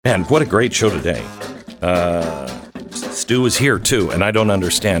Man, what a great show today. Stu is here, too, and I don't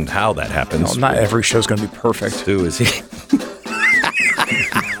understand how that happens. Not every show's going to be perfect. Stu is here.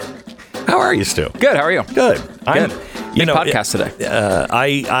 How are you, Stu? Good. How are you? Good. Big podcast today.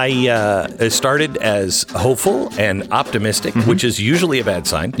 I started as hopeful and optimistic, which is usually a bad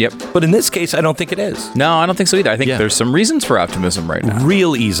sign. Yep. But in this case, I don't think it is. No, I don't think so either. I think there's some reasons for optimism right now.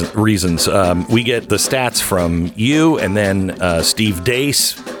 Real reasons. We get the stats from you, and then Steve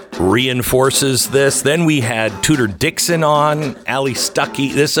Deace reinforces this. Then we had Tudor Dixon on, Ali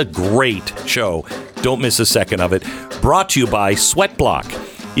Stuckey. This is a great show. Don't miss a second of it. Brought to you by Sweat Block.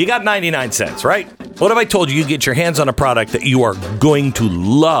 You got 99 cents, right? What if I told you get your hands on a product that you are going to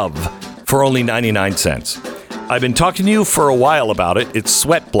love for only 99 cents? I've been talking to you for a while about it. It's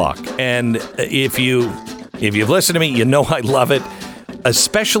Sweat Block. And if you've listened to me, you know I love it.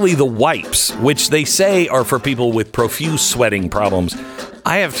 Especially the wipes, which they say are for people with profuse sweating problems.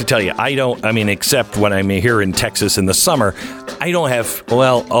 I have to tell you, except when I'm here in Texas in the summer, I don't have,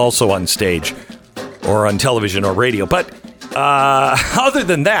 also on stage or on television or radio. But other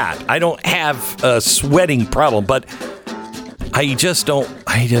than that, I don't have a sweating problem, but I just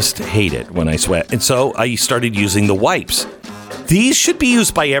hate it when I sweat. And so I started using the wipes. These should be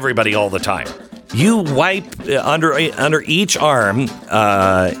used by everybody all the time. You wipe under each arm,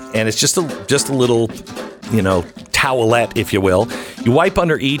 and it's just a little, towelette, if you will. You wipe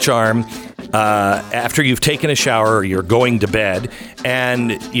under each arm after you've taken a shower or you're going to bed,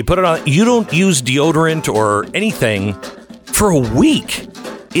 and you put it on. You don't use deodorant or anything for a week.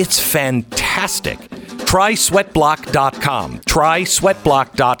 It's fantastic. Try sweatblock.com. Try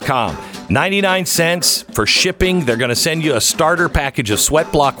sweatblock.com. 99 cents for shipping. They're going to send you a starter package of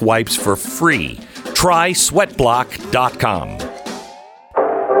Sweatblock wipes for free. Try sweatblock.com.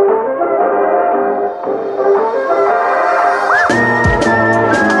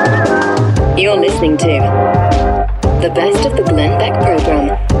 You're listening to the best of the Glenn Beck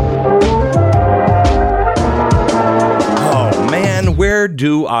program. Oh, man, where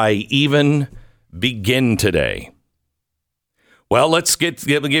do I even begin today? Well, let's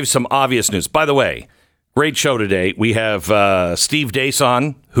give some obvious news. By the way, great show today. We have Steve Deace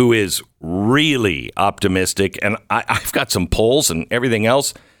on, who is really optimistic. And I've got some polls and everything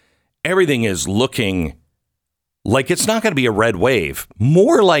else. Everything is looking like it's not going to be a red wave.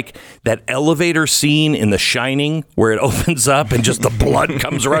 More like that elevator scene in The Shining where it opens up and just the blood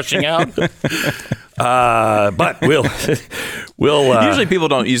comes rushing out. But we'll usually people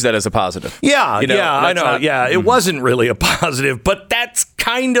don't use that as a positive. I know. It wasn't really a positive, but that's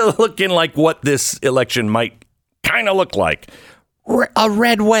kind of looking like what this election might kind of look like. A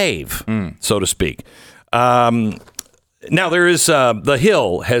red wave, so to speak. Now, there is The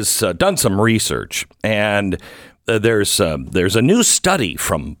Hill has done some research, and there's a new study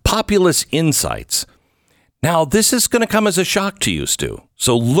from Populous Insights. Now, this is going to come as a shock to you, Stu.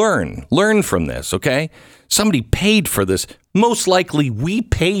 So learn from this, okay? Somebody paid for this. Most likely, we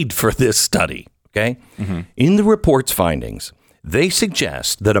paid for this study, okay? Mm-hmm. In the report's findings, they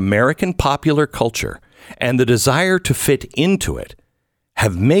suggest that American popular culture and the desire to fit into it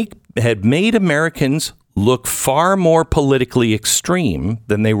had made Americans look far more politically extreme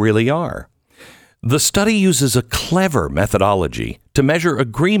than they really are. The study uses a clever methodology to measure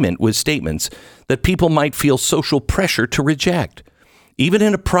agreement with statements that people might feel social pressure to reject. Even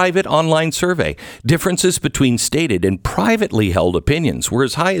in a private online survey, differences between stated and privately held opinions were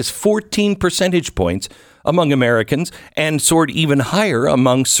as high as 14 percentage points among Americans and soared even higher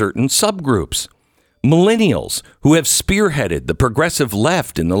among certain subgroups. Millennials, who have spearheaded the progressive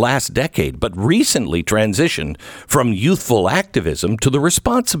left in the last decade, but recently transitioned from youthful activism to the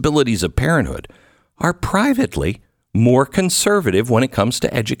responsibilities of parenthood, are privately more conservative when it comes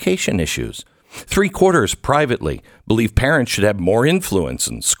to education issues. 3/4 privately believe parents should have more influence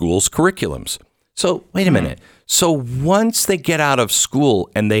in schools' curriculums. So, wait a minute. So once they get out of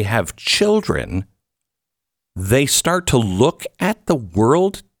school and they have children, they start to look at the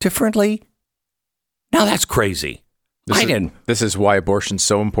world differently? Now that's crazy. This is why abortion's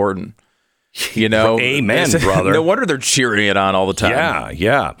so important. Amen, brother. No wonder they're cheering it on all the time.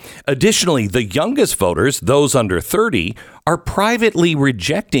 Yeah. Additionally, the youngest voters, those under 30, are privately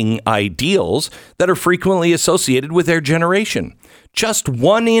rejecting ideals that are frequently associated with their generation. Just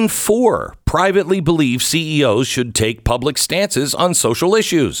 1 in 4 privately believe CEOs should take public stances on social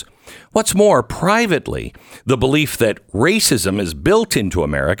issues. What's more, privately, the belief that racism is built into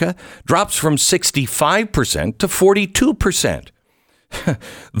America drops from 65% to 42%.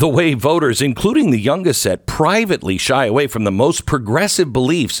 The way voters, including the youngest set, privately shy away from the most progressive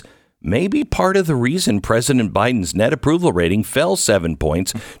beliefs may be part of the reason President Biden's net approval rating fell 7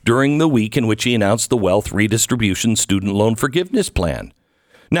 points during the week in which he announced the wealth redistribution student loan forgiveness plan.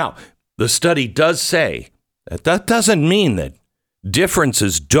 Now, the study does say that doesn't mean that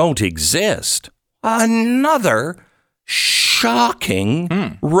differences don't exist. Another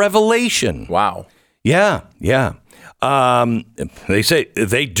shocking revelation. Wow. Yeah. They say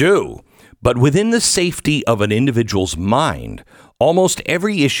they do. But within the safety of an individual's mind, almost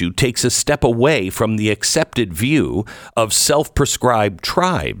every issue takes a step away from the accepted view of self-prescribed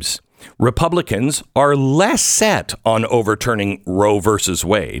tribes. Republicans are less set on overturning Roe versus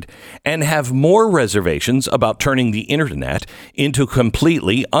Wade and have more reservations about turning the internet into a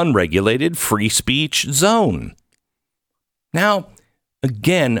completely unregulated free speech zone. Now,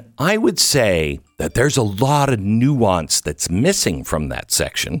 again, I would say that there's a lot of nuance that's missing from that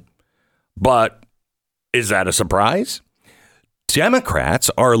section. But is that a surprise?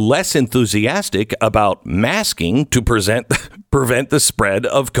 Democrats are less enthusiastic about masking to prevent the spread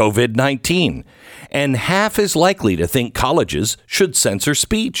of COVID-19, and half as likely to think colleges should censor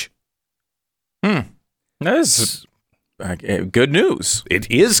speech. That is good news. It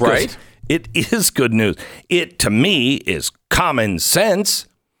is good. Right? It is good news. It, to me, is common sense.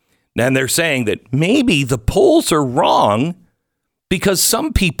 And they're saying that maybe the polls are wrong because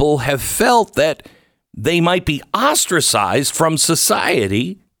some people have felt that they might be ostracized from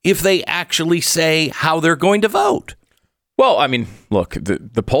society if they actually say how they're going to vote. Well, I mean, look,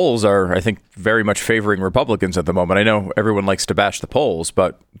 the polls are, I think, very much favoring Republicans at the moment. I know everyone likes to bash the polls,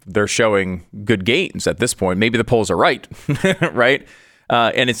 but they're showing good gains at this point. Maybe the polls are right, right?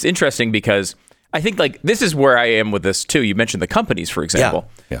 And it's interesting because I think, like, this is where I am with this, too. You mentioned the companies, for example.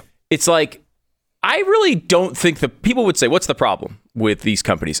 Yeah. It's like, I really don't think people would say, what's the problem with these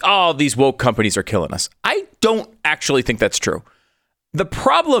companies? Oh, these woke companies are killing us. I don't actually think that's true. The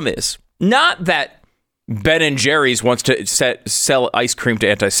problem is not that Ben and Jerry's wants to sell ice cream to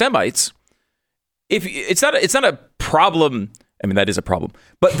anti-Semites. If it's not a problem. I mean, that is a problem.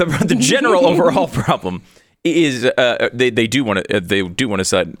 But the general overall problem is they do want to they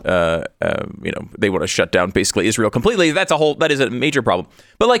want to shut down basically Israel completely. That is a major problem.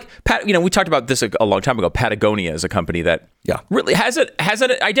 But like we talked about this a long time ago. Patagonia is a company that really has an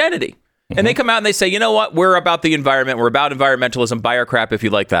identity, and they come out and they say, you know what, we're about the environment, we're about environmentalism, buy our crap if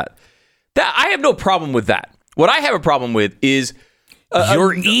you like that. That I have no problem with that. What I have a problem with is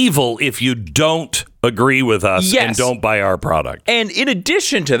you're evil if you don't agree with us and don't buy our product. And in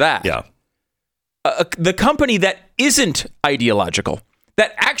addition to that, the company that isn't ideological,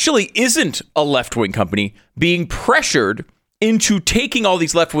 that actually isn't a left-wing company, being pressured into taking all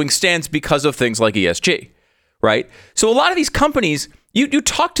these left-wing stands because of things like ESG, right? So a lot of these companies, you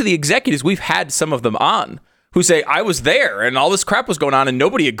talk to the executives, we've had some of them on, who say, I was there and all this crap was going on and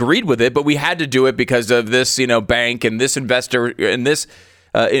nobody agreed with it, but we had to do it because of this, bank and this investor and this,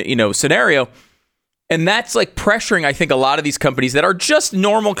 scenario. And that's like pressuring, I think, a lot of these companies that are just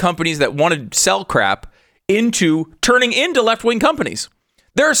normal companies that want to sell crap into turning into left-wing companies.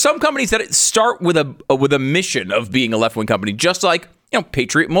 There are some companies that start with a mission of being a left-wing company, just like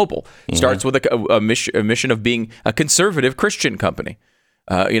Patriot Mobile starts with a mission of being a conservative Christian company.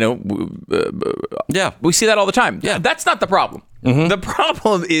 We see that all the time. Yeah, that's not the problem. The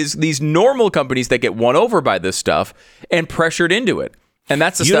problem is these normal companies that get won over by this stuff and pressured into it. And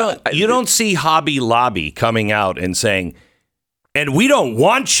that's the stuff. You don't see Hobby Lobby coming out and saying, and we don't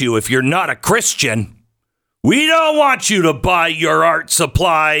want you if you're not a Christian. We don't want you to buy your art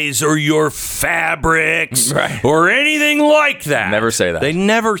supplies or your fabrics or anything like that. Never say that. They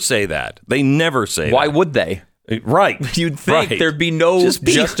never say that. Why would they? Right. You'd think there'd be no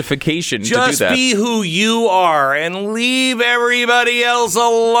justification to do that. Just be who you are and leave everybody else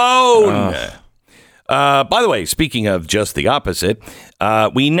alone. By the way, speaking of just the opposite,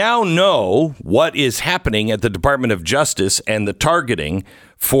 we now know what is happening at the Department of Justice and the targeting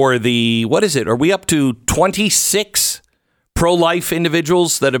for what is it? Are we up to 26 pro-life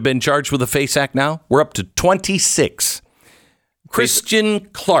individuals that have been charged with the FACE Act now? We're up to 26. Kristen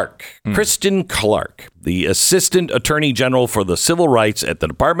Clark, the Assistant Attorney General for the Civil Rights at the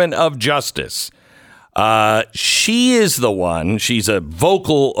Department of Justice. She is the one. She's a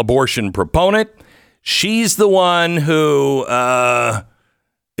vocal abortion proponent. She's the one who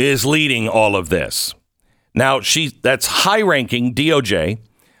is leading all of this. Now, that's high-ranking DOJ,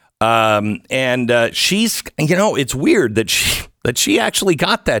 and she's, it's weird that she actually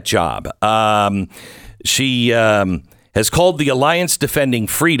got that job. She has called the Alliance Defending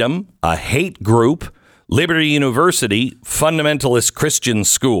Freedom a hate group, Liberty University, fundamentalist Christian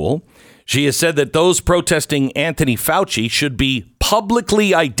school. She has said that those protesting Anthony Fauci should be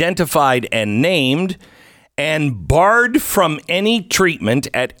publicly identified and named and barred from any treatment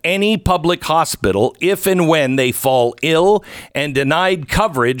at any public hospital if and when they fall ill and denied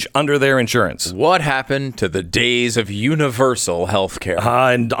coverage under their insurance. What happened to the days of universal health care?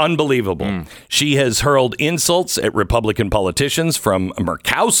 And unbelievable. She has hurled insults at Republican politicians from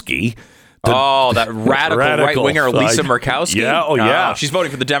Murkowski. That radical right-winger Lisa Murkowski? Yeah. She's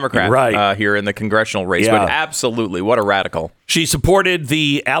voting for the Democrat here in the congressional race, but absolutely, what a radical. She supported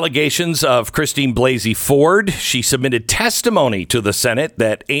the allegations of Christine Blasey Ford. She submitted testimony to the Senate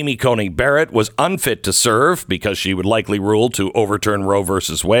that Amy Coney Barrett was unfit to serve because she would likely rule to overturn Roe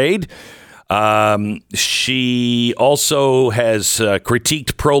versus Wade. She also has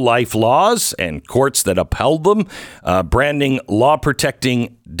critiqued pro-life laws and courts that upheld them, branding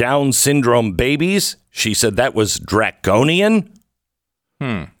law-protecting Down syndrome babies. She said that was draconian.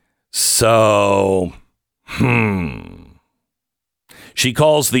 So, she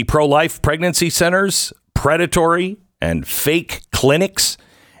calls the pro-life pregnancy centers predatory and fake clinics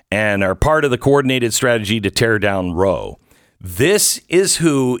and are part of the coordinated strategy to tear down Roe. This is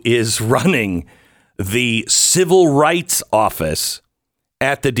who is running the civil rights office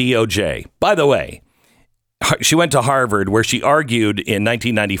at the DOJ. By the way, she went to Harvard, where she argued in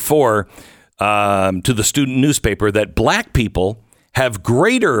 1994 to the student newspaper that black people have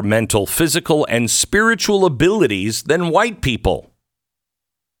greater mental, physical, and spiritual abilities than white people.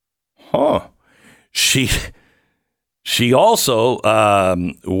 She also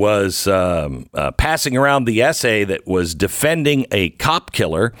was passing around the essay that was defending a cop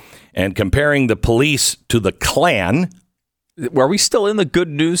killer and comparing the police to the Klan. Are we still in the good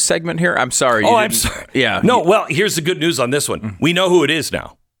news segment here? I'm sorry. I'm sorry. Yeah. No, well, here's the good news on this one. We know who it is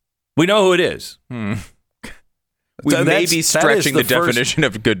now. We know who it is. We may be stretching the definition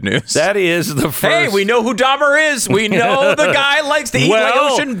of good news. That is the first. Hey, we know who Dahmer is. We know the guy likes to eat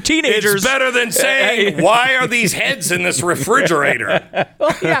Laotian teenagers. It's better than saying, why are these heads in this refrigerator?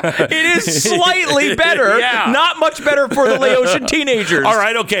 Well, yeah, it is slightly better. Not much better for the Laotian teenagers. All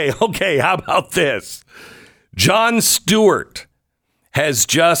right, okay. How about this? Jon Stewart has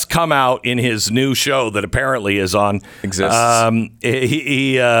just come out in his new show that apparently is on. Exists.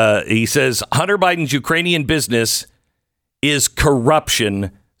 He says Hunter Biden's Ukrainian business is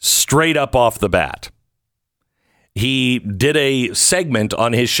corruption straight up off the bat. He did a segment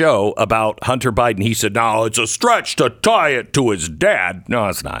on his show about Hunter Biden. He said, no, it's a stretch to tie it to his dad. No,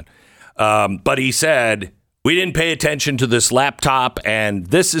 it's not. But he said, we didn't pay attention to this laptop and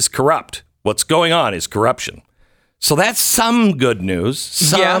this is corrupt. What's going on is corruption. So that's some good news.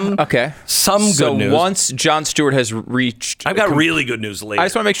 Some good news. So once Jon Stewart has reached... I've got really good news later. I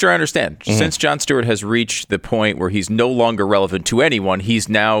just want to make sure I understand. Mm-hmm. Since Jon Stewart has reached the point where he's no longer relevant to anyone, he's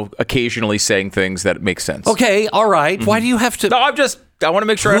now occasionally saying things that make sense. Okay, all right. Mm-hmm. Why do you have to... No, I want to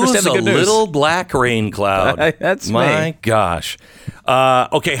make sure I understand the good news. Who's a little black rain cloud? That's My gosh.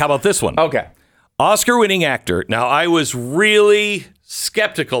 Okay, how about this one? Okay. Oscar-winning actor. Now, I was really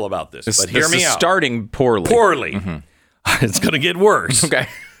skeptical about this, but hear me out. Starting poorly. Mm-hmm. It's going to get worse. Okay.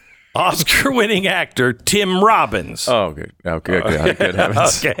 Oscar-winning actor Tim Robbins. Oh, good. Okay. Good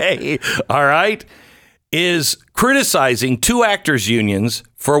heavens. Okay. All right. Is criticizing two actors' unions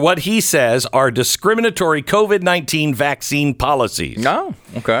for what he says are discriminatory COVID-19 vaccine policies. No.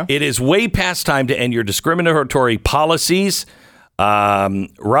 Okay. It is way past time to end your discriminatory policies.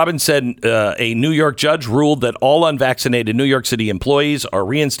 Robbins said a New York judge ruled that all unvaccinated New York City employees are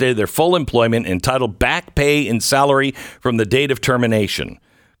reinstated their full employment, entitled back pay and salary from the date of termination.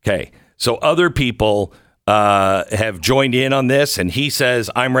 Okay, so other people have joined in on this, and he says,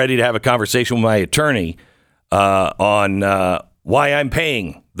 I'm ready to have a conversation with my attorney on why I'm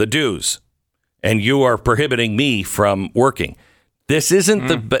paying the dues, and you are prohibiting me from working. This isn't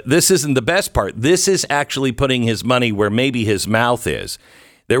the best part. This is actually putting his money where maybe his mouth is.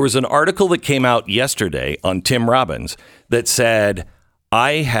 There was an article that came out yesterday on Tim Robbins that said,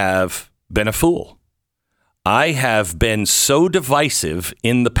 I have been a fool. I have been so divisive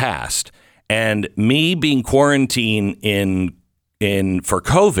in the past, and me being quarantined for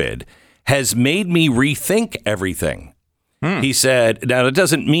COVID has made me rethink everything. He said, now it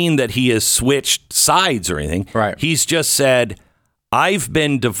doesn't mean that he has switched sides or anything. Right. He's just said, I've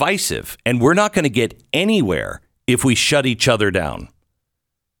been divisive, and we're not going to get anywhere if we shut each other down.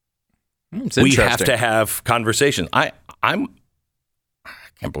 We have to have conversations. I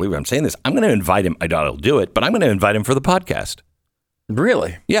can't believe I'm saying this. I'm going to invite him. I doubt he'll do it, but I'm going to invite him for the podcast.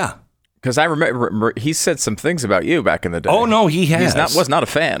 Really? Yeah. Because I remember he said some things about you back in the day. Oh, no, he has. Was not a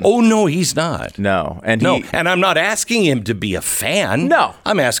fan. Oh, no, he's not. No. And I'm not asking him to be a fan. No.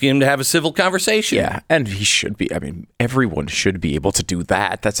 I'm asking him to have a civil conversation. Yeah, and he should be. I mean, everyone should be able to do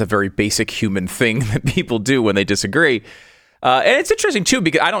that. That's a very basic human thing that people do when they disagree. And it's interesting, too,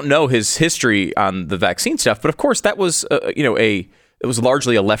 because I don't know his history on the vaccine stuff, but of course that was, it was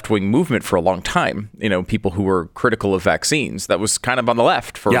largely a left-wing movement for a long time. People who were critical of vaccines. That was kind of on the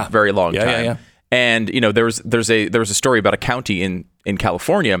left for a very long time. Yeah. And there was a story about a county in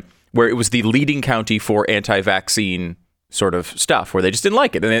California where it was the leading county for anti-vaccine sort of stuff, where they just didn't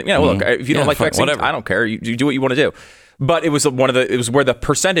like it. And look, if you don't like vaccines, whatever. I don't care. You do what you want to do. But it was where the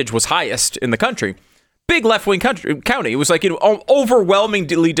percentage was highest in the country. Big left-wing county. It was like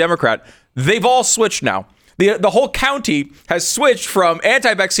overwhelmingly Democrat. They've all switched now. The whole county has switched from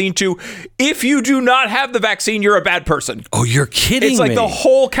anti-vaccine to, if you do not have the vaccine, you're a bad person. Oh, you're kidding me. It's like the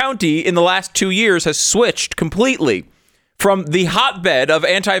whole county in the last 2 years has switched completely from the hotbed of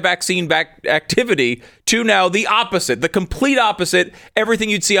anti-vaccine activity to now the opposite, the complete opposite, everything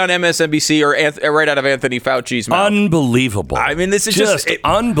you'd see on MSNBC or right out of Anthony Fauci's mouth. Unbelievable. I mean, this is just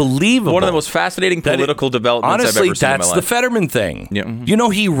unbelievable. One of the most fascinating political developments I've ever seen in my life. Honestly, that's the Fetterman thing. Yeah.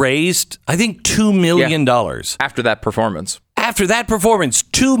 Mm-hmm. He raised, I think, $2 million. After that performance. After that performance,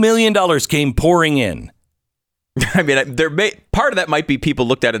 $2 million came pouring in. I mean, part of that might be people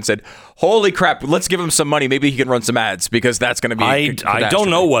looked at it and said, holy crap, let's give him some money. Maybe he can run some ads, because that's going to be I don't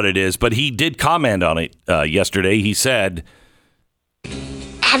know what it is, but he did comment on it yesterday. He said,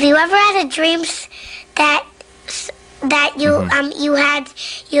 have you ever had a dream that you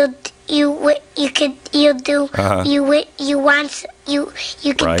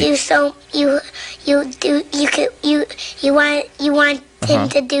want him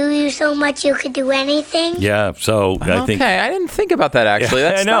to do you so much you could do anything? Yeah, so I think... Okay, I didn't think about that, actually.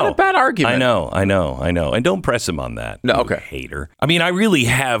 That's not a bad argument. I know. And don't press him on that. No, okay. Hater. I mean, I really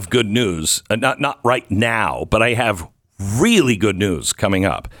have good news. Not right now, but I have really good news coming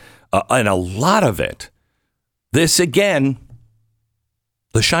up. And a lot of it. This, again,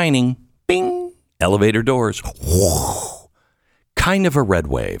 The Shining, bing, elevator doors, whoa, kind of a red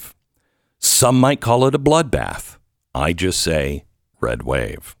wave. Some might call it a bloodbath. I just say red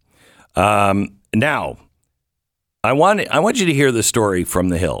wave. Now, I want you to hear the story from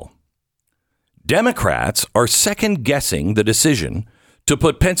the Hill. Democrats are second-guessing the decision to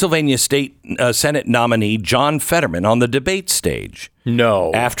put Pennsylvania State Senate nominee John Fetterman on the debate stage.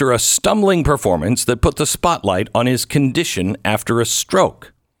 No. After a stumbling performance that put the spotlight on his condition after a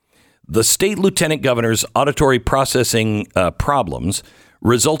stroke. The state lieutenant governor's auditory processing problems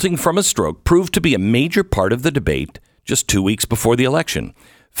resulting from a stroke proved to be a major part of the debate just 2 weeks before the election.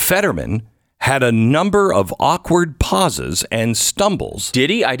 Fetterman had a number of awkward pauses and stumbles. Did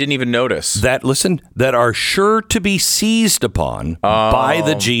he? I didn't even notice. That are sure to be seized upon by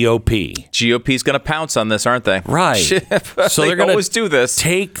the GOP. GOP's going to pounce on this, aren't they? Right. So they're going to always do this.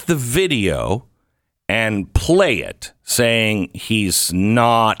 Take the video and play it, saying he's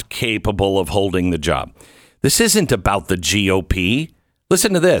not capable of holding the job. This isn't about the GOP.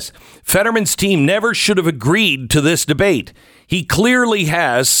 Listen to this. Fetterman's team never should have agreed to this debate. He clearly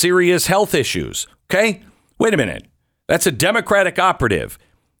has serious health issues. Okay? Wait a minute. That's a Democratic operative.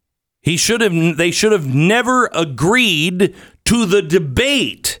 They should have never agreed to the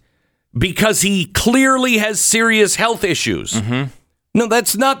debate because he clearly has serious health issues. Mm-hmm. No,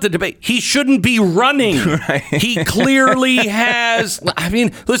 that's not the debate. He shouldn't be running. Right. He clearly has. I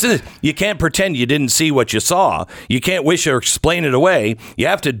mean, listen to this. You can't pretend you didn't see what you saw. You can't wish or explain it away. You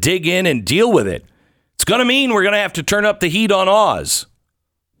have to dig in and deal with it. It's going to mean we're going to have to turn up the heat on Oz.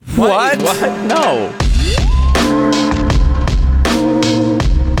 What? No.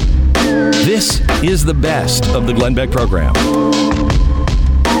 This is the best of the Glenn Beck program.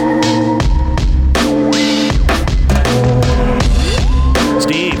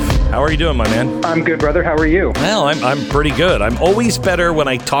 Steve, how are you doing, my man? I'm good, brother. How are you? Well, I'm pretty good. I'm always better when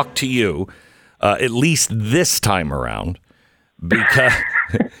I talk to you, at least this time around, because...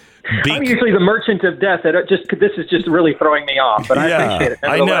 I'm usually the merchant of death. This is just really throwing me off, but I appreciate it.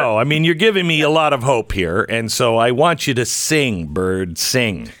 I know. I mean, you're giving me a lot of hope here, and so I want you to sing, bird,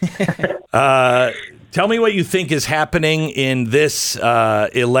 sing. Tell me what you think is happening in this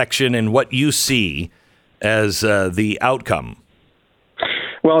election and what you see as the outcome.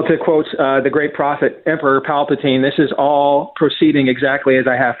 Well, to quote the great prophet, Emperor Palpatine, this is all proceeding exactly as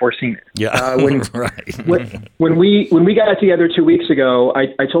I have foreseen it. Yeah, right. When we got together 2 weeks ago,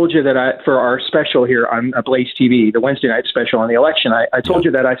 I told you that for our special here on Blaze TV, the Wednesday night special on the election, I told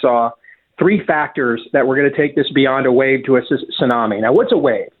you that I saw three factors that were going to take this beyond a wave to a tsunami. Now, what's a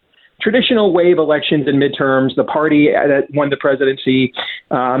wave? traditional wave elections and midterms. The party that won the presidency,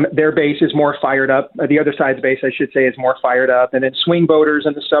 their base is more fired up. The other side's base, I should say, is more fired up. And then swing voters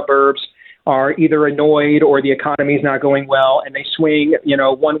in the suburbs are either annoyed or the economy is not going well, and they swing,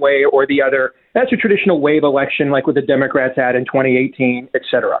 one way or the other. That's a traditional wave election like what the Democrats had in 2018, et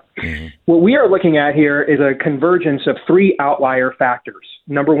cetera. Mm-hmm. What we are looking at here is a convergence of three outlier factors.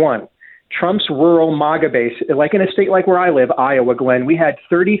 Number one, Trump's rural MAGA base, like in a state like where I live, Iowa, Glenn, we had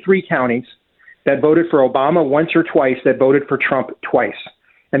 33 counties that voted for Obama once or twice that voted for Trump twice.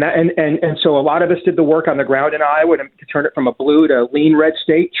 And so a lot of us did the work on the ground in Iowa to turn it from a blue to a lean red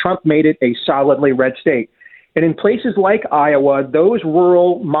state. Trump made it a solidly red state. And in places like Iowa, those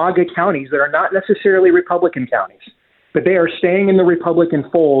rural MAGA counties that are not necessarily Republican counties, but they are staying in the Republican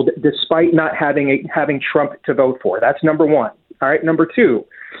fold despite not having Trump to vote for. That's number one. All right. Number two,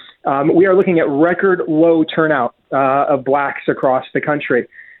 we are looking at record low turnout of blacks across the country.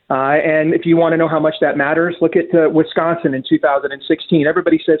 And if you want to know how much that matters, look at Wisconsin in 2016.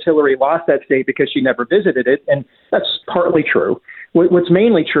 Everybody says Hillary lost that state because she never visited it, and that's partly true. What's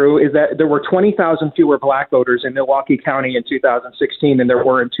mainly true is that there were 20,000 fewer black voters in Milwaukee County in 2016 than there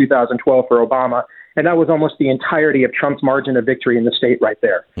were in 2012 for Obama, and that was almost the entirety of Trump's margin of victory in the state right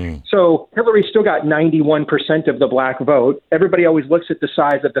there. So Hillary still got 91% of the black vote. Everybody always looks at the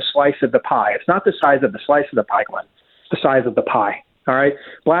size of the slice of the pie. It's not the size of the slice of the pie, Glenn. It's the size of the pie. All right.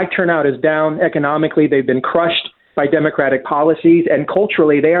 Black turnout is down economically. They've been crushed by Democratic policies, and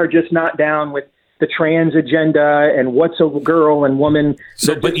culturally, they are just not down with the trans agenda and what's a girl and woman.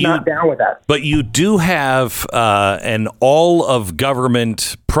 So, but you're not down with that. But you do have an all of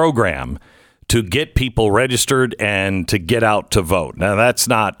government program to get people registered and to get out to vote. Now, that's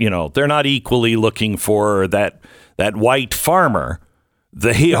not, they're not equally looking for that white farmer.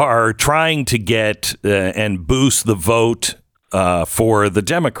 They are trying to get and boost the vote for the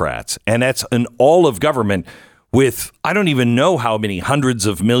Democrats. And that's an all of government with, I don't even know how many hundreds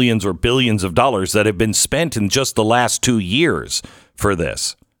of millions or billions of dollars that have been spent in just the last 2 years for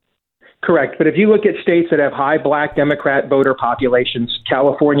this. Correct. But if you look at states that have high black Democrat voter populations,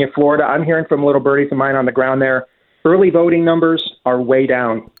 California, Florida, I'm hearing from little birdies of mine on the ground there, early voting numbers are way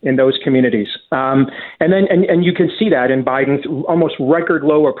down in those communities. And you can see that in Biden's almost record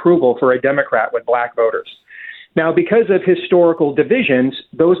low approval for a Democrat with black voters. Now, because of historical divisions,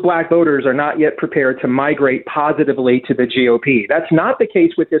 those black voters are not yet prepared to migrate positively to the GOP. That's not the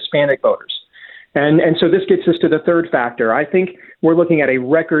case with Hispanic voters. And so this gets us to the third factor. I think we're looking at a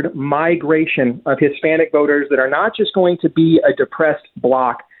record migration of Hispanic voters that are not just going to be a depressed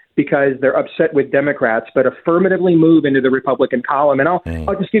bloc because they're upset with Democrats, but affirmatively move into the Republican column. And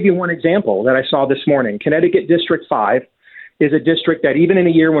I'll just give you one example that I saw this morning. Connecticut District 5 is a district that even in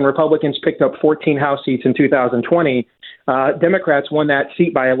a year when Republicans picked up 14 House seats in 2020, Democrats won that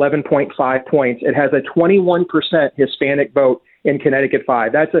seat by 11.5 points. It has a 21% Hispanic vote in Connecticut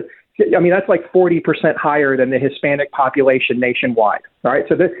 5. That's like 40% higher than the Hispanic population nationwide. All right,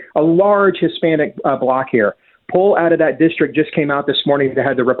 so there's a large Hispanic block here. Poll out of that district just came out this morning that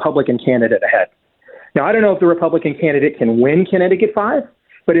had the Republican candidate ahead. Now, I don't know if the Republican candidate can win Connecticut 5,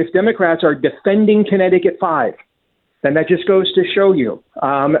 but if Democrats are defending Connecticut 5, then that just goes to show you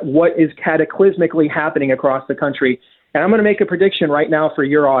what is cataclysmically happening across the country. And I'm going to make a prediction right now for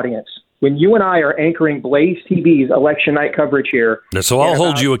your audience. When you and I are anchoring Blaze TV's election night coverage here. So I'll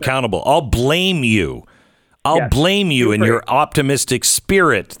hold you accountable. I'll blame you. I'll blame you in your optimistic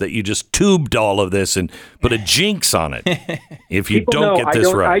spirit that you just tubed all of this and put a jinx on it. If you don't get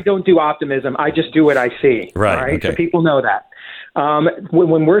this right. I don't do optimism. I just do what I see. Right. All right? Okay. So people know that.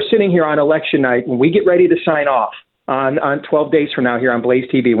 When we're sitting here on election night, when we get ready to sign off on 12 days from now here on Blaze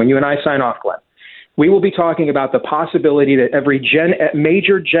TV, when you and I sign off, Glenn, we will be talking about the possibility that every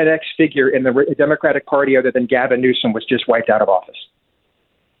major Gen X figure in the Democratic Party other than Gavin Newsom was just wiped out of office.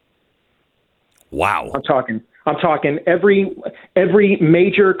 Wow. I'm talking every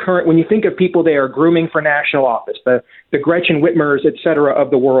major current, when you think of people they are grooming for national office, the Gretchen Whitmers, et cetera,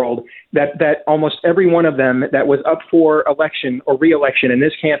 of the world, that almost every one of them that was up for election or re-election in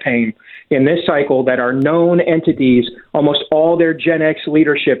this campaign, in this cycle, that are known entities, almost all their Gen X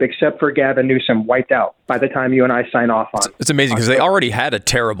leadership, except for Gavin Newsom, wiped out by the time you and I sign off on. It's amazing because they already had a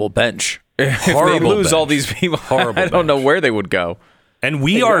terrible bench. If they lose bench. All these people, I don't know where they would go. And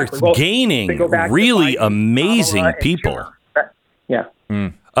we are gaining really amazing people. Yeah.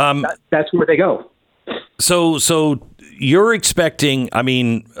 That's where they go. So you're expecting,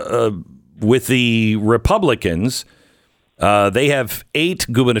 with the Republicans, they have 8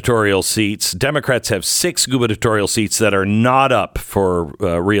 gubernatorial seats. Democrats have 6 gubernatorial seats that are not up for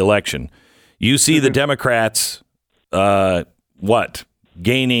re-election. You see the Democrats,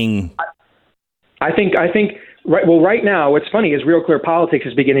 gaining? I think right now, what's funny is Real Clear Politics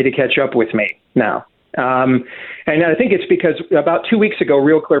is beginning to catch up with me now. And I think it's because about 2 weeks ago,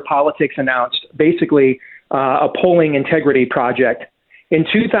 Real Clear Politics announced basically a polling integrity project in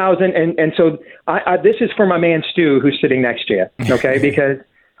 2000. And so this is for my man Stu, who's sitting next to you, okay? Because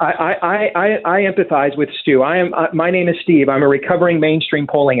I empathize with Stu. My name is Steve. I'm a recovering mainstream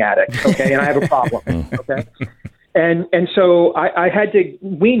polling addict, okay? And I have a problem, okay? And so I had to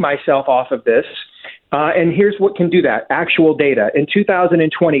wean myself off of this. And here's what can do that. Actual data. In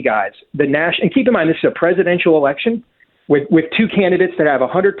 2020, guys, and keep in mind, this is a presidential election with two candidates that have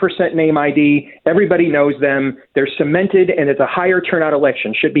 100% name ID. Everybody knows them. They're cemented, and it's a higher turnout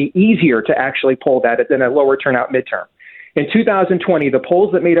election. Should be easier to actually poll that than a lower turnout midterm. In 2020, the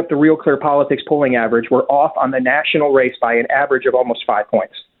polls that made up the Real Clear Politics polling average were off on the national race by an average of almost 5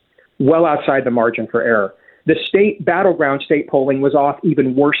 points, well outside the margin for error. The state battleground state polling was off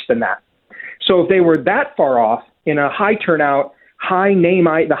even worse than that. So if they were that far off in a high turnout,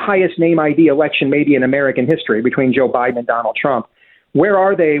 the highest name ID election maybe in American history between Joe Biden and Donald Trump, where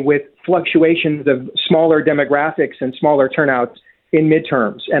are they with fluctuations of smaller demographics and smaller turnouts in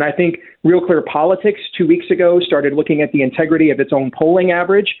midterms? And I think Real Clear Politics 2 weeks ago started looking at the integrity of its own polling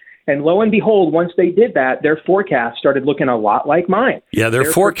average. And lo and behold, once they did that, their forecast started looking a lot like mine. Yeah, their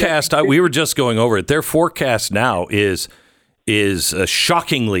forecast, we were just going over it. Their forecast now is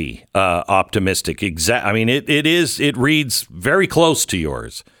shockingly optimistic. It reads very close to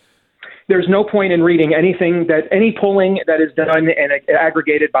yours. There's no point in reading any polling that is done and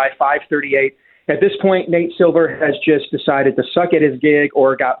aggregated by 538. At this point, Nate Silver has just decided to suck at his gig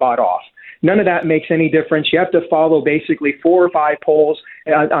or got bought off. None of that makes any difference. You have to follow basically 4 or 5 polls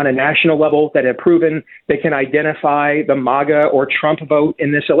on a national level that have proven they can identify the MAGA or Trump vote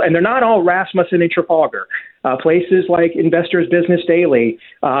in this. And they're not all Rasmussen and Trafalgar. Places like Investors Business Daily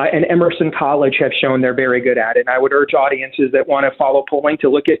and Emerson College have shown they're very good at it. And I would urge audiences that want to follow polling to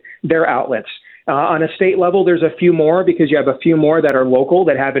look at their outlets. On a state level, there's a few more because you have a few more that are local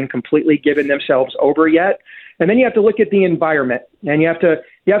that haven't completely given themselves over yet. And then you have to look at the environment, and you have to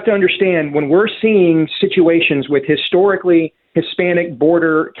understand when we're seeing situations with historically Hispanic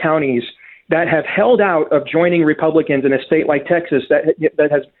border counties that have held out of joining Republicans in a state like Texas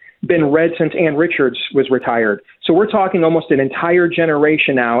that has been red since Ann Richards was retired. So we're talking almost an entire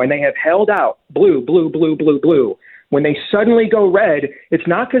generation now, and they have held out blue. When they suddenly go red, it's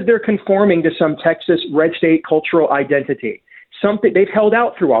not because they're conforming to some Texas red state cultural identity. They've held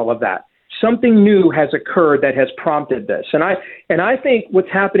out through all of that. Something new has occurred that has prompted this. And I think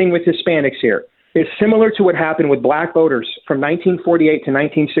what's happening with Hispanics here is similar to what happened with black voters from 1948 to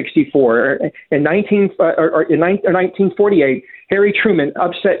 1964. In 1948, Harry Truman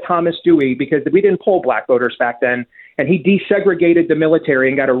upset Thomas Dewey because we didn't poll black voters back then, and he desegregated the military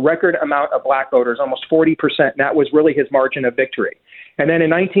and got a record amount of black voters, almost 40%, and that was really his margin of victory. And then in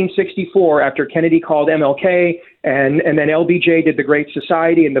 1964, after Kennedy called MLK, and then LBJ did the Great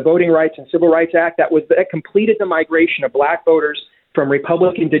Society and the Voting Rights and Civil Rights Act, that completed the migration of black voters from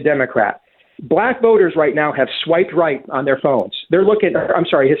Republican to Democrat. Black voters right now have swiped right on their phones.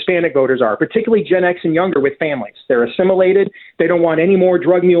 Hispanic voters are, particularly Gen X and younger with families. They're assimilated. They don't want any more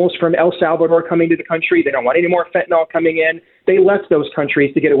drug mules from El Salvador coming to the country. They don't want any more fentanyl coming in. They left those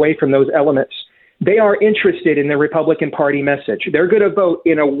countries to get away from those elements. They are interested in the Republican Party message. They're going to vote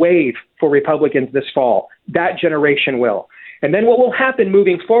in a wave for Republicans this fall. That generation will. And then what will happen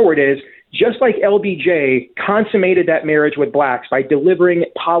moving forward is, just like LBJ consummated that marriage with blacks by delivering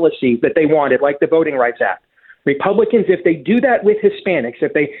policies that they wanted, like the Voting Rights Act, Republicans, if they do that with Hispanics,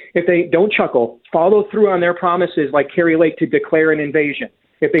 if they don't chuckle, follow through on their promises like Kerry Lake to declare an invasion,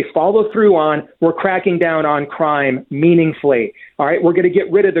 if they follow through on we're cracking down on crime meaningfully, all right, we're going to get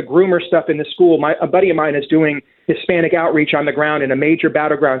rid of the groomer stuff in the school. A buddy of mine is doing Hispanic outreach on the ground in a major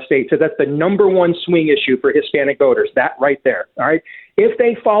battleground state. So that's the number one swing issue for Hispanic voters, that right there, all right? If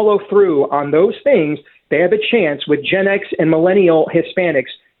they follow through on those things, they have a chance with Gen X and millennial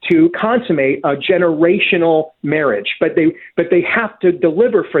Hispanics to consummate a generational marriage. But they have to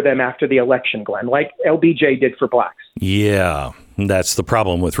deliver for them after the election, Glenn, like LBJ did for blacks. Yeah, that's the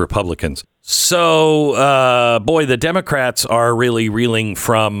problem with Republicans. So, the Democrats are really reeling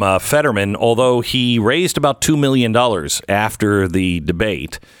from Fetterman, although he raised about $2 million after the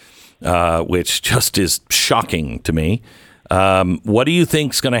debate, which just is shocking to me. What do you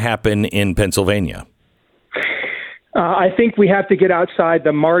think is going to happen in Pennsylvania? I think we have to get outside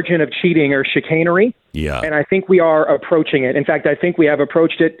the margin of cheating or chicanery. Yeah. And I think we are approaching it. In fact, I think we have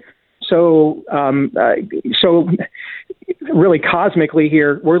approached it. So really cosmically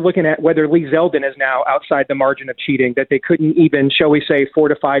here, we're looking at whether Lee Zeldin is now outside the margin of cheating, that they couldn't even, shall we say,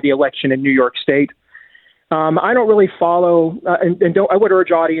 fortify the election in New York State. I don't really follow, I would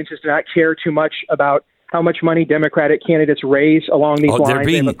urge audiences to not care too much about how much money Democratic candidates raise along these lines.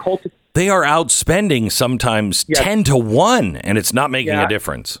 They are outspending sometimes 10 to 1, and it's not making a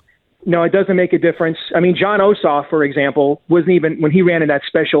difference. No, it doesn't make a difference. I mean, John Ossoff, for example, wasn't even, when he ran in that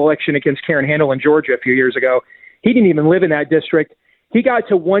special election against Karen Handel in Georgia a few years ago, he didn't even live in that district. He got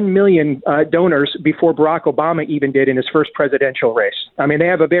to 1 million donors before Barack Obama even did in his first presidential race. I mean, they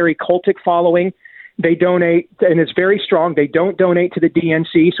have a very cultic following. They donate, and it's very strong. They don't donate to the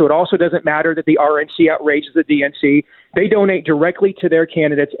DNC, so it also doesn't matter that the RNC outrages the DNC. They donate directly to their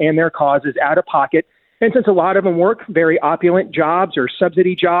candidates and their causes out of pocket. And since a lot of them work very opulent jobs or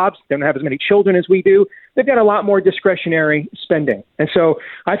subsidy jobs, they don't have as many children as we do, they've got a lot more discretionary spending. And so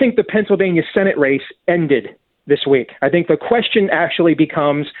I think the Pennsylvania Senate race ended this week. I think the question actually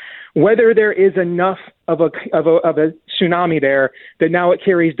becomes whether there is enough of a tsunami there that now it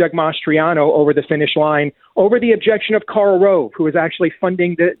carries Doug Mastriano over the finish line, over the objection of Karl Rove, who is actually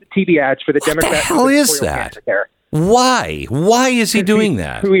funding the TV ads for the Democrats. What the hell is that? Why? Why is he doing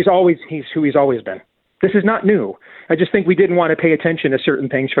that? He's who he's always been. This is not new. I just think we didn't want to pay attention to certain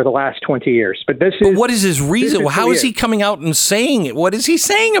things for the last 20 years. But what is his reason? How is he coming out and saying it? What is he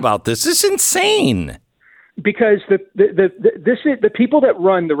saying about this? This is insane. Because the people that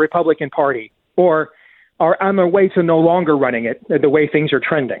run the Republican Party or are on their way to no longer running it, the way things are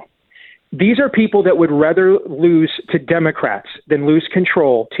trending, these are people that would rather lose to Democrats than lose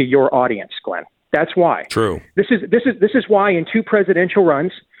control to your audience, Glenn. That's why. True. This is why in 2 presidential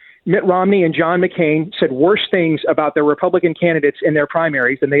runs, Mitt Romney and John McCain said worse things about their Republican candidates in their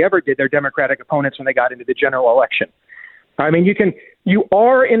primaries than they ever did their Democratic opponents when they got into the general election. I mean, you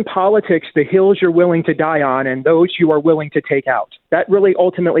are in politics the hills you're willing to die on and those you are willing to take out. That really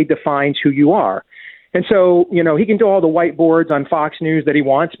ultimately defines who you are. And so, he can do all the whiteboards on Fox News that he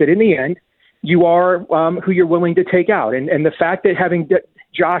wants, but in the end, you are who you're willing to take out. And the fact that having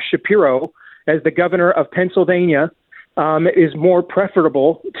Josh Shapiro as the governor of Pennsylvania is more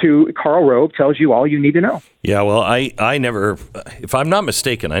preferable to Karl Rove tells you all you need to know. Yeah, well, I never, if I'm not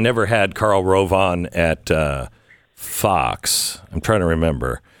mistaken, I never had Karl Rove on at Fox. I'm trying to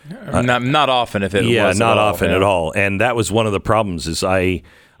remember. Not often, if it was. Yeah, not often at all. And that was one of the problems. Is I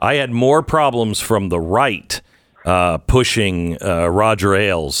had more problems from the right pushing Roger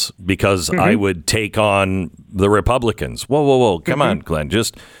Ailes because I would take on the Republicans. Whoa, come on, Glenn,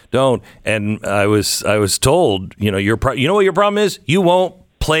 just don't. And I was told, you know what your problem is? You won't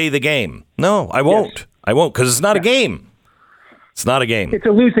play the game. No, I won't. Yes. I won't, because it's not a game. It's not a game. It's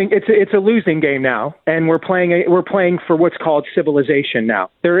a losing game now, and we're playing for what's called civilization now.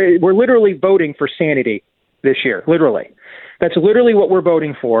 We're literally voting for sanity this year. Literally, that's literally what we're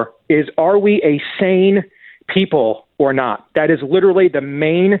voting for. Is, are we a sane people or not? That is literally the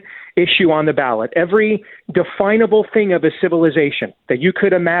main issue on the ballot. Every definable thing of a civilization that you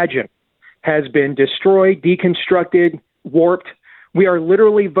could imagine has been destroyed, deconstructed, warped. We are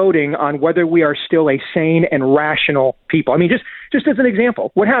literally voting on whether we are still a sane and rational people. I mean, just as an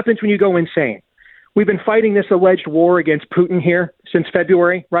example, what happens when you go insane? We've been fighting this alleged war against Putin here since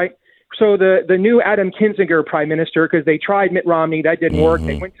February, right? So the new Adam Kinzinger prime minister, because they tried Mitt Romney, that didn't work.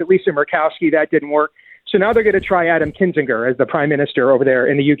 They went to Lisa Murkowski, that didn't work. So now they're going to try Adam Kinzinger as the prime minister over there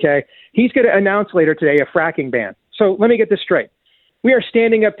in the UK. He's going to announce later today a fracking ban. So let me get this straight. We are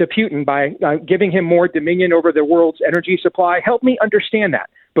standing up to Putin by giving him more dominion over the world's energy supply. Help me understand that.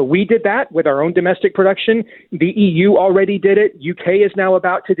 But we did that with our own domestic production. The EU already did it. UK is now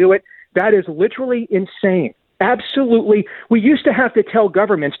about to do it. That is literally insane. Absolutely. We used to have to tell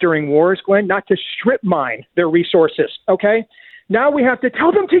governments during wars, Glenn, not to strip mine their resources, okay? Now we have to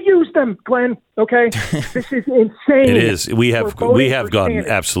tell them to use them, Glenn. Okay, this is insane. It is. We have gone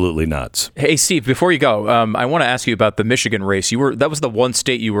absolutely nuts. Hey, Steve, before you go, I want to ask you about the Michigan race. That was the one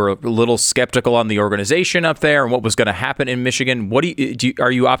state you were a little skeptical on the organization up there and what was going to happen in Michigan.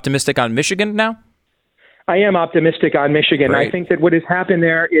 Are you optimistic on Michigan now? I am optimistic on Michigan. Great. I think that what has happened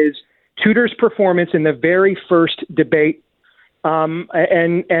there is Tudor's performance in the very first debate. And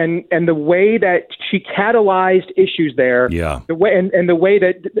the way that she catalyzed issues there, the way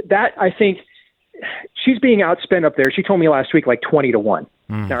that I think she's being outspent up there. She told me last week like 20 to 1.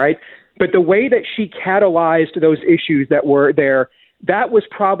 All right. But the way that she catalyzed those issues that were there, that was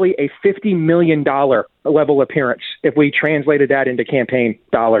probably a $50 million level appearance if we translated that into campaign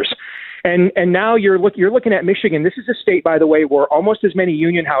dollars. And now you're looking at Michigan. This is a state, by the way, where almost as many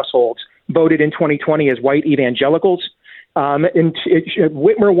union households voted in 2020 as white evangelicals.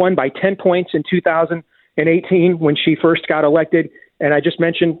 Whitmer won by 10 points in 2000. in 18 when she first got elected. And I just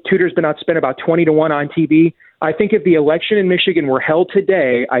mentioned Tudor's been outspent about 20-1 on TV. I think if the election in Michigan were held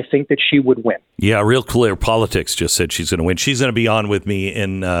today, I think that she would win. Yeah, Real Clear Politics just said she's going to win. She's going to be on with me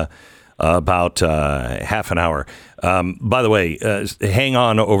in about half an hour. By the way, hang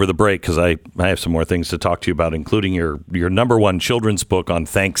on over the break because I have some more things to talk to you about, including your number one children's book on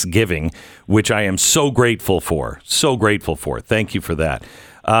Thanksgiving, which I am so grateful for. So grateful for. Thank you for that.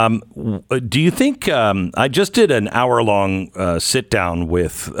 Do you think I just did an hour-long sit down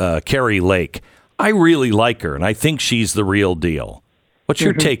with Carrie Lake? I really like her, and I think she's the real deal. What's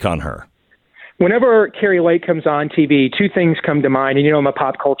your take on her? Whenever Carrie Lake comes on TV, two things come to mind, and I'm a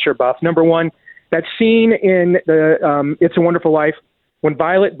pop culture buff. Number one, that scene in the It's a Wonderful Life when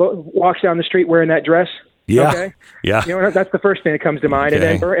Violet walks down the street wearing that dress. Yeah, okay? yeah. That's the first thing that comes to mind.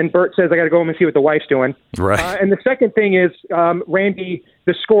 Okay. And then Bert says, "I got to go home and see what the wife's doing." Right. And the second thing is Randy,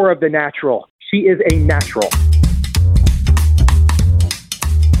 the score of The Natural. She is a natural.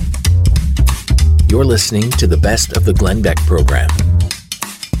 You're listening to the Best of the Glenn Beck program.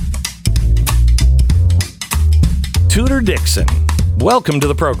 Tudor Dixon, welcome to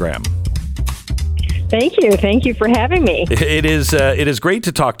the program. Thank you. Thank you for having me. It is great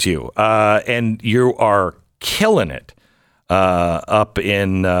to talk to you, and you are killing it up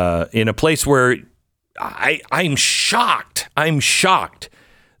in a place where I'm shocked. I'm shocked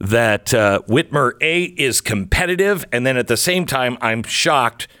that Whitmer A is competitive, and then at the same time, I'm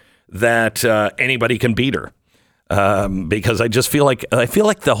shocked that anybody can beat her. Because I just feel like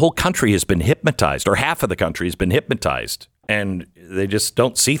the whole country has been hypnotized, or half of the country has been hypnotized, and they just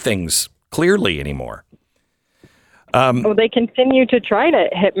don't see things clearly anymore. Well, they continue to try to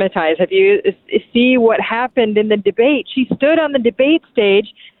hypnotize. If you see what happened in the debate, she stood on the debate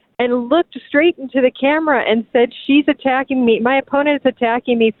stage and looked straight into the camera and said, "She's attacking me. My opponent is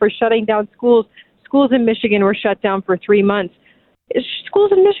attacking me for shutting down schools. Schools in Michigan were shut down for 3 months.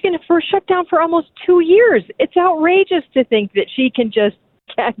 Schools in Michigan were shut down for almost 2 years. It's outrageous to think that she can just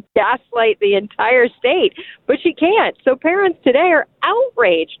gaslight the entire state, but she can't. So parents today are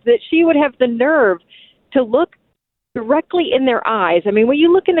outraged that she would have the nerve to look directly in their eyes. I mean, when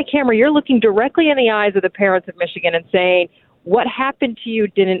you look in the camera, you're looking directly in the eyes of the parents of Michigan and saying, what happened to you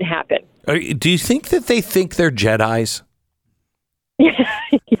didn't happen. Do you think that they think they're Jedis?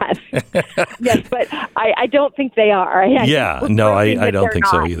 Yes. Yes, but I don't think they are. I don't think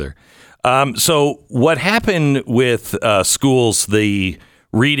so either. So what happened with schools, the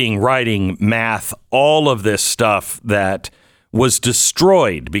reading, writing, math, all of this stuff that was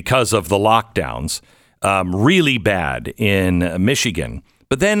destroyed because of the lockdowns, really bad in Michigan.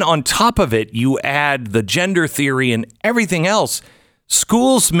 But then on top of it, you add the gender theory and everything else.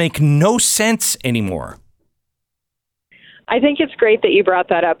 Schools make no sense anymore. I think it's great that you brought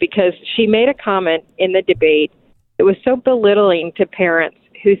that up because she made a comment in the debate. It was so belittling to parents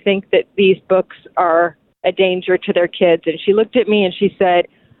who think that these books are a danger to their kids. And she looked at me and she said,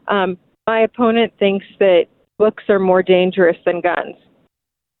 my opponent thinks that books are more dangerous than guns.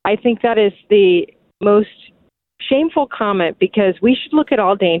 I think that is the most shameful comment because we should look at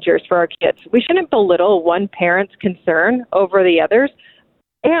all dangers for our kids. We shouldn't belittle one parent's concern over the others.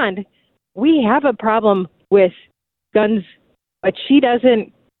 And we have a problem with guns, but she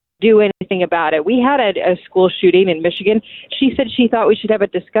doesn't do anything about it. We had a school shooting in Michigan. She said she thought we should have a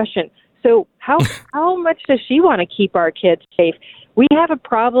discussion. So how much does she want to keep our kids safe? We have a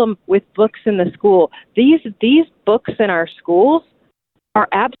problem with books in the school. These books in our schools are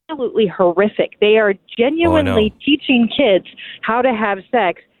absolutely horrific. They are genuinely teaching kids how to have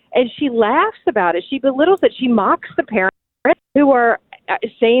sex. And she laughs about it. She belittles it. She mocks the parents who are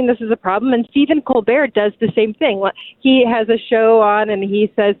saying this is a problem. And Stephen Colbert does the same thing. He has a show on and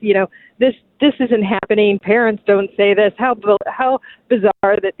he says, this isn't happening. Parents don't say this. How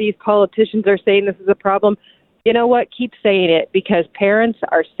bizarre that these politicians are saying this is a problem. You know what? Keep saying it because parents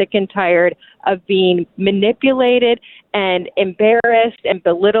are sick and tired of being manipulated and embarrassed and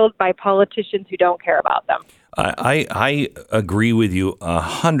belittled by politicians who don't care about them. I agree with you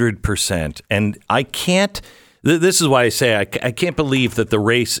 100%. And I can't. This is why I say I can't believe that the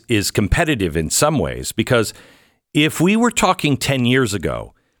race is competitive in some ways, because if we were talking 10 years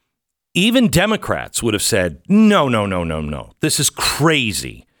ago, even Democrats would have said, no. This is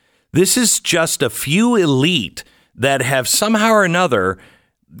crazy. This is just a few elite that have somehow or another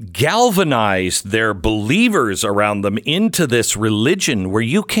galvanized their believers around them into this religion where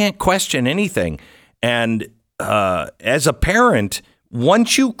you can't question anything. And as a parent,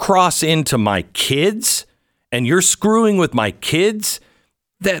 once you cross into my kids and you're screwing with my kids,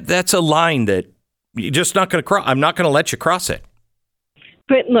 that's a line that you're just not going to cross. I'm not going to let you cross it.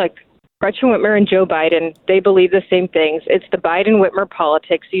 But look, Gretchen Whitmer and Joe Biden, they believe the same things. It's the Biden-Whitmer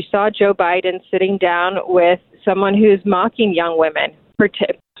politics. You saw Joe Biden sitting down with someone who's mocking young women for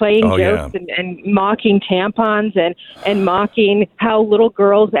playing jokes and mocking tampons and mocking how little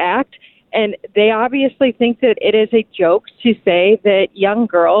girls act. And they obviously think that it is a joke to say that young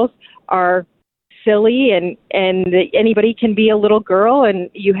girls are silly and that anybody can be a little girl, and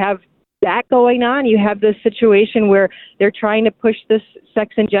you have that going on. You have this situation where they're trying to push this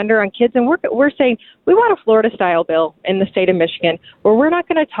sex and gender on kids, and we're saying we want a Florida-style bill in the state of Michigan where we're not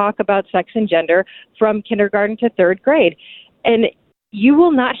going to talk about sex and gender from kindergarten to third grade. And you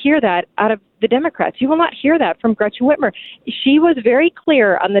will not hear that out of the Democrats. You will not hear that from Gretchen Whitmer. She was very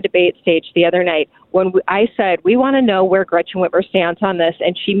clear on the debate stage the other night when I said, we want to know where Gretchen Whitmer stands on this.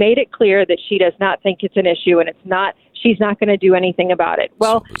 And she made it clear that she does not think it's an issue and she's not going to do anything about it.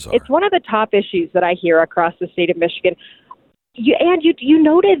 Well, it's one of the top issues that I hear across the state of Michigan. You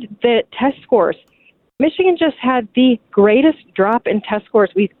noted the test scores. Michigan just had the greatest drop in test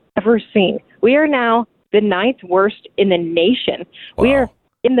scores we've ever seen. We are now the 9th worst in the nation. Wow. We are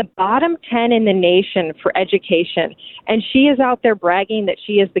in the bottom 10 in the nation for education. And she is out there bragging that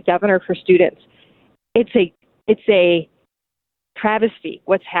she is the governor for students. It's a travesty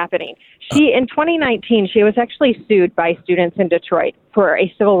what's happening. In 2019, she was actually sued by students in Detroit for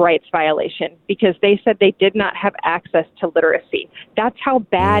a civil rights violation because they said they did not have access to literacy. That's how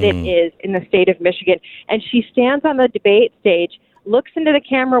bad it is in the state of Michigan. And she stands on the debate stage, looks into the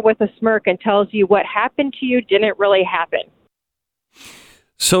camera with a smirk, and tells you what happened to you didn't really happen.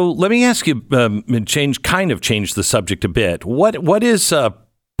 So let me ask you, change the subject a bit. What is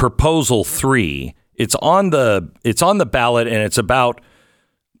Proposal 3? It's on the ballot, and it's about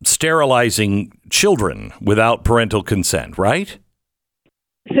sterilizing children without parental consent, right?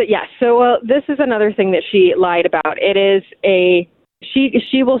 So yes. So this is another thing that she lied about. It is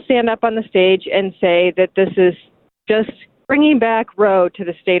she will stand up on the stage and say that this is just bringing back Roe to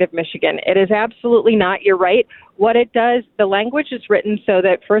the state of Michigan. It is absolutely not. You're right. What it does, the language is written so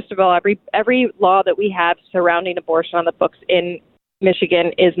that, first of all, every law that we have surrounding abortion on the books in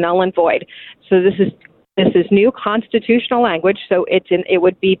Michigan is null and void. So this is new constitutional language. So it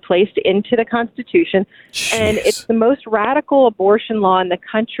would be placed into the Constitution. Jeez. And it's the most radical abortion law in the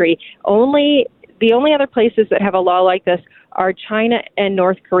country. The only other places that have a law like this are China and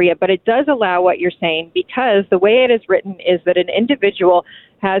North Korea, but it does allow what you're saying because the way it is written is that an individual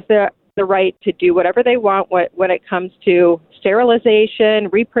has the right to do whatever they want when it comes to sterilization,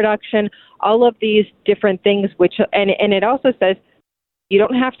 reproduction, all of these different things, and it also says you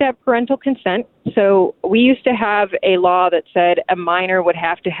don't have to have parental consent. So we used to have a law that said a minor would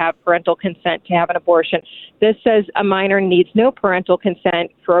have to have parental consent to have an abortion. This says a minor needs no parental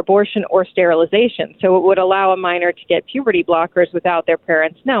consent for abortion or sterilization. So it would allow a minor to get puberty blockers without their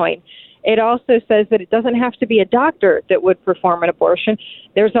parents knowing. It also says that it doesn't have to be a doctor that would perform an abortion.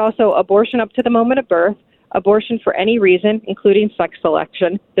 There's also abortion up to the moment of birth, abortion for any reason, including sex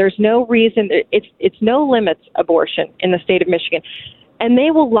selection. There's no reason, it's no limits abortion in the state of Michigan. And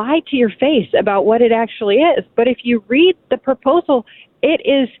they will lie to your face about what it actually is. But if you read the proposal, it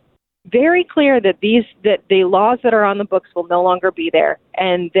is very clear that the laws that are on the books will no longer be there,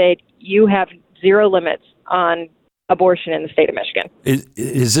 and that you have zero limits on abortion in the state of Michigan.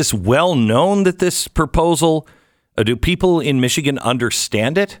 Is this well known that this proposal? Do people in Michigan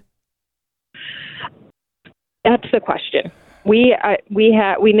understand it? That's the question. We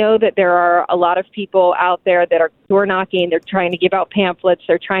know that there are a lot of people out there that are door knocking. They're trying to give out pamphlets.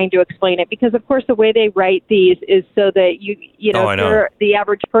 They're trying to explain it because, of course, the way they write these is so that if you're the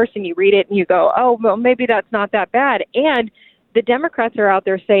average person, you read it and you go, oh, well, maybe that's not that bad. And the Democrats are out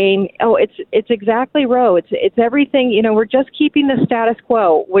there saying, oh, it's exactly Roe. It's everything. We're just keeping the status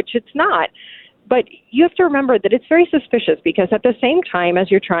quo, which it's not. But you have to remember that it's very suspicious because at the same time as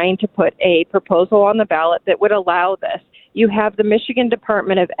you're trying to put a proposal on the ballot that would allow this, you have the Michigan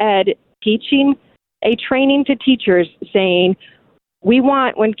Department of Ed teaching a training to teachers saying, we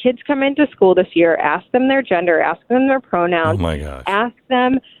want, when kids come into school this year, ask them their gender, ask them their pronouns, oh my gosh. ask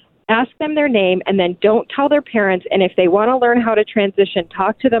them their name, and then don't tell their parents. And if they want to learn how to transition,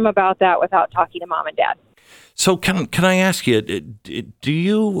 talk to them about that without talking to mom and dad. So can I ask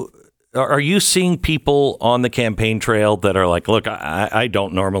you, are you seeing people on the campaign trail that are like, look, I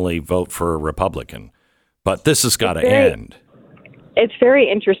don't normally vote for a Republican, but this has got to end? It's very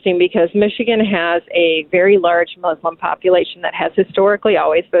interesting because Michigan has a very large Muslim population that has historically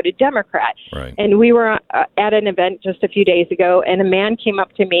always voted Democrat. Right. And we were at an event just a few days ago, and a man came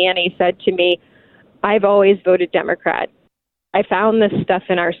up to me and he said to me, I've always voted Democrat. I found this stuff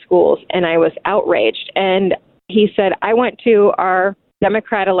in our schools and I was outraged. And he said, I went to our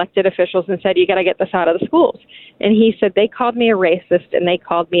Democrat elected officials and said, you got to get this out of the schools. And he said, they called me a racist and they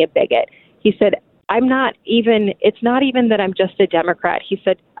called me a bigot. He said, it's not even that I'm just a Democrat. He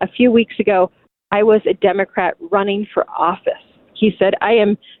said, a few weeks ago, I was a Democrat running for office. He said, I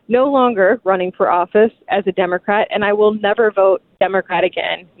am no longer running for office as a Democrat, and I will never vote Democrat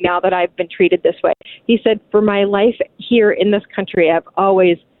again now that I've been treated this way. He said, for my life here in this country, I've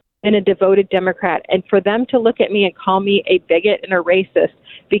always been a devoted Democrat. And for them to look at me and call me a bigot and a racist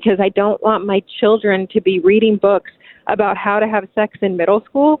because I don't want my children to be reading books about how to have sex in middle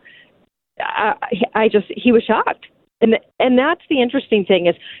school, he was shocked. And that's the interesting thing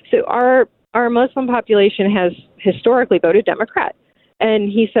is, so our Muslim population has historically voted Democrat. And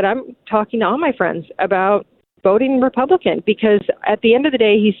he said, I'm talking to all my friends about voting Republican because at the end of the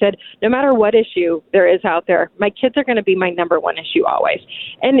day, he said, no matter what issue there is out there, my kids are going to be my number one issue always.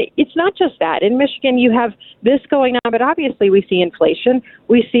 And it's not just that. In Michigan, you have this going on, but obviously we see inflation.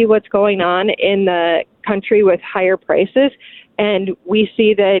 We see what's going on in the country with higher prices. And we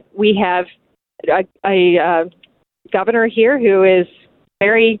see that we have a governor here who is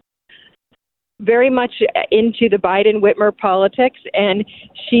very much into the Biden-Whitmer politics, and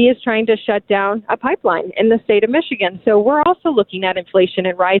she is trying to shut down a pipeline in the state of Michigan. So we're also looking at inflation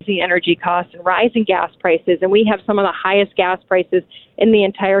and rising energy costs and rising gas prices, and we have some of the highest gas prices in the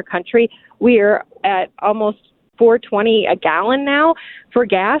entire country. We are at almost $4.20 a gallon now for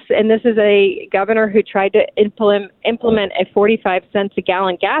gas, and this is a governor who tried to implement a 45 cents a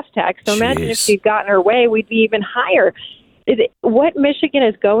gallon gas tax. So imagine if she'd gotten her way, we'd be even higher. What Michigan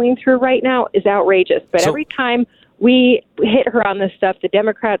is going through right now is outrageous. But every time we hit her on this stuff, the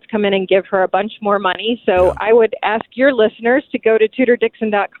Democrats come in and give her a bunch more money. So I would ask your listeners to go to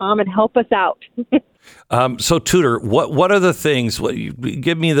TudorDixon.com and help us out. So, Tudor, what are the things?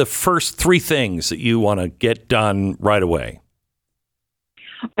 Give me the first three things that you want to get done right away.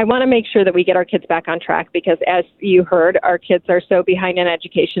 I want to make sure that we get our kids back on track because, as you heard, our kids are so behind in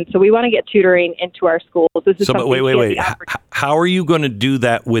education. So we want to get tutoring into our schools. This is wait. How are you going to do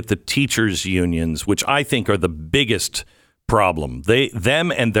that with the teachers' unions, which I think are the biggest problem?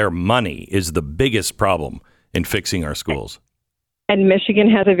 Them and their money is the biggest problem in fixing our schools. And Michigan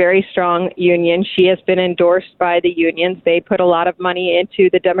has a very strong union. She has been endorsed by the unions. They put a lot of money into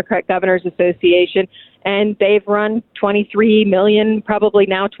the Democrat Governors Association, and they've run 23 million, probably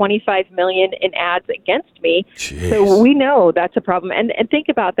now 25 million in ads against me. Jeez. So we know that's a problem. And think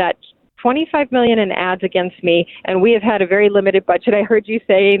about that. 25 million in ads against me, and we have had a very limited budget. I heard you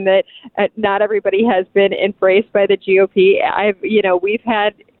saying that not everybody has been embraced by the GOP.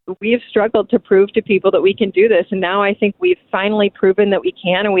 We've struggled to prove to people that we can do this, and now I think we've finally proven that we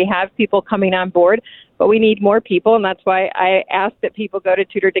can, and we have people coming on board, but we need more people, and that's why I ask that people go to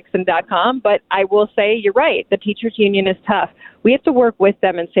TudorDixon.com. But I will say, you're right, the teachers union is tough. We have to work with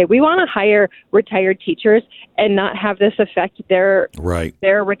them and say, we want to hire retired teachers and not have this affect their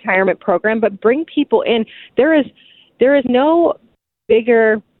retirement program, but bring people in. There is no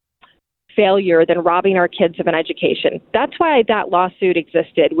bigger failure than robbing our kids of an education. That's why that lawsuit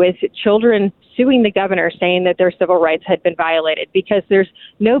existed, with children suing the governor saying that their civil rights had been violated, because there's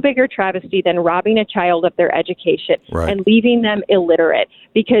no bigger travesty than robbing a child of their education and leaving them illiterate,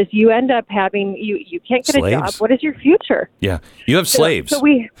 because you end up having, you can't get slaves. A job. What is your future? Yeah, you have slaves. So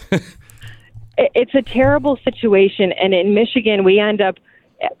it's a terrible situation. And in Michigan, we end up,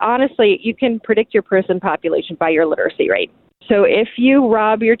 honestly, you can predict your prison population by your literacy rate. So if you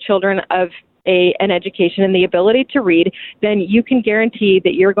rob your children of an education and the ability to read, then you can guarantee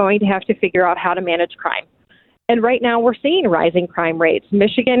that you're going to have to figure out how to manage crime. And right now we're seeing rising crime rates.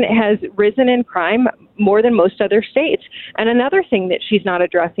 Michigan has risen in crime more than most other states. And another thing that she's not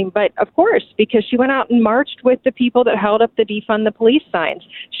addressing, but of course, because she went out and marched with the people that held up the defund the police signs.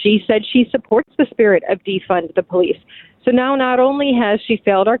 She said she supports the spirit of defund the police. So now not only has she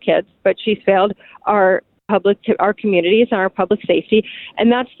failed our kids, but she's failed our communities and our public safety. And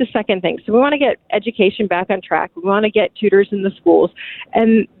that's the second thing. So we want to get education back on track. We want to get tutors in the schools.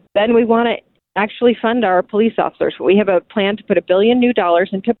 And then we want to actually fund our police officers. We have a plan to put $1 billion new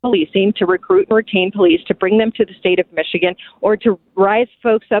into policing, to recruit and retain police, to bring them to the state of Michigan, or to rise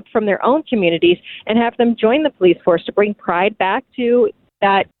folks up from their own communities and have them join the police force, to bring pride back to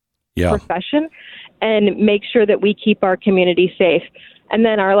that profession and make sure that we keep our community safe. And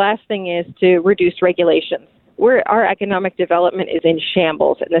then our last thing is to reduce regulations. Our economic development is in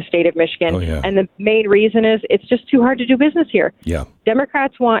shambles in the state of Michigan. And the main reason is it's just too hard to do business here.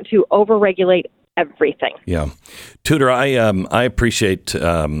 Democrats want to overregulate everything. Tudor, I appreciate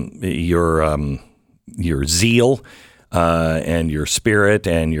your zeal. and your spirit,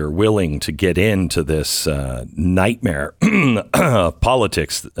 and you're willing to get into this nightmare of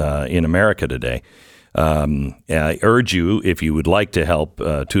politics in America today. I urge you, if you would like to help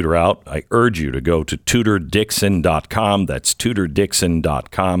Tudor out, I urge you to go to TudorDixon.com. That's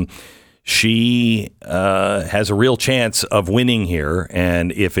TudorDixon.com. She has a real chance of winning here,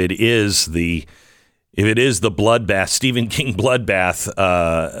 and if it is the bloodbath, Stephen King bloodbath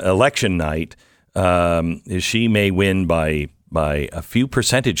election night, she may win by a few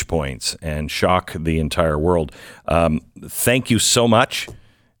percentage points and shock the entire world. Thank you so much,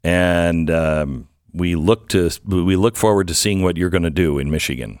 and we look forward to seeing what you're going to do in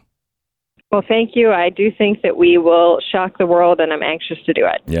Michigan. Well, thank you. I do think that we will shock the world, and I'm anxious to do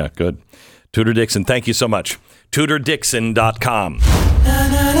it. Yeah, good. Tudor Dixon, thank you so much. TudorDixon.com.